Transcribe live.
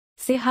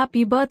Say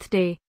happy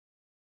birthday.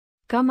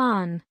 Come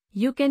on,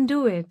 you can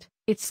do it.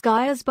 It's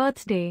Kaja's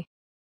birthday.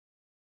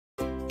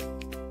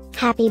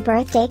 Happy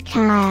birthday,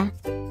 Kaja.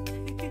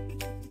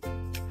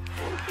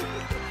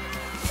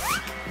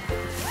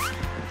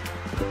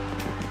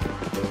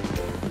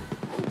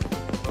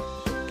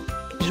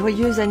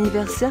 Joyeux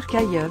anniversaire,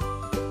 Kaja.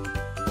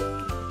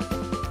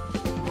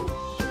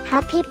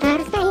 Happy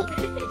birthday,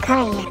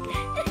 Kaja.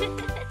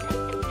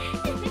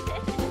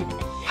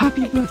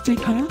 Happy birthday,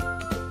 Kaja.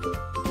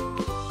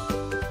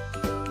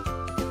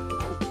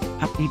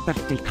 Happy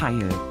birthday,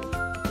 Kaja.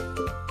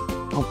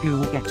 Hope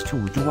you get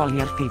to do all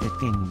your favorite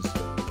things.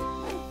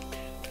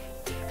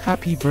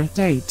 Happy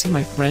birthday to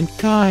my friend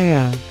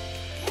Kaja.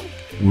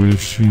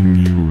 Wishing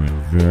you a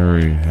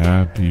very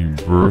happy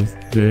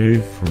birthday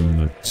from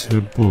the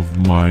tip of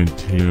my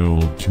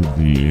tail to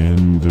the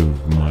end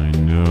of my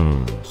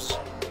nose.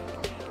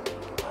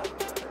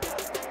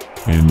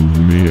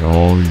 And may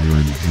all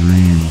your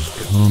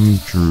dreams come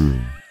true.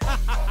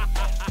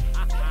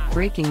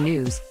 Breaking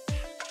news.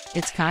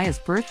 It's Kaja's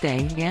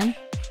birthday again?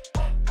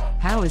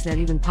 How is that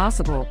even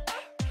possible?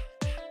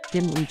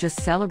 Didn't we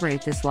just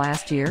celebrate this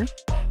last year?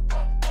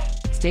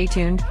 Stay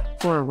tuned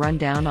for a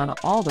rundown on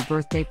all the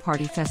birthday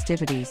party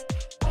festivities.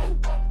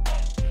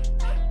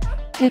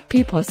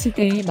 Happy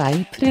birthday,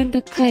 my friend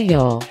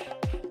Kaja.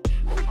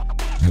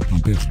 Happy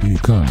birthday,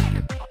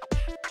 Kaja.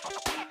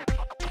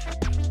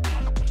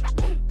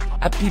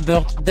 Happy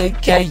birthday,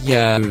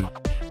 Kaja.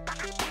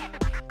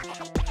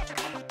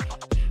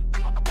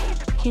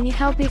 Can you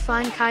help me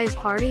find Kaja's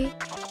party?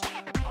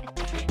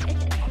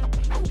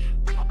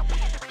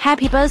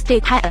 Happy birthday,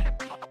 Kaja.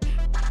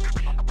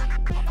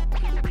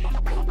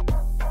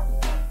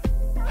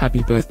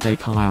 Happy birthday,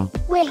 Kaja.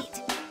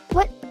 Wait,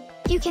 what?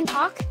 You can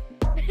talk?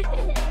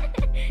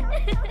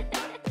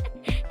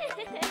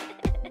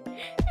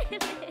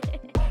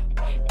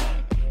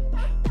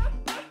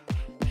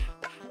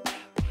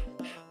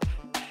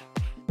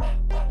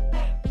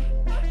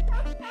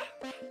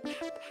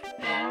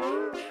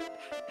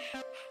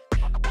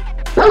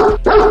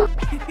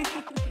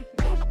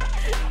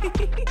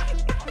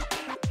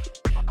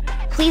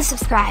 Please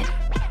subscribe,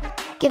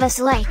 give us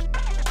a like,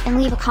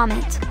 and leave a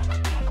comment.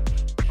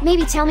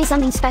 Maybe tell me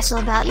something special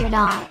about your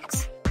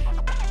dogs.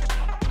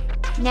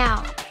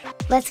 Now,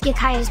 let's get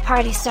Kaja's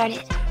party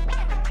started.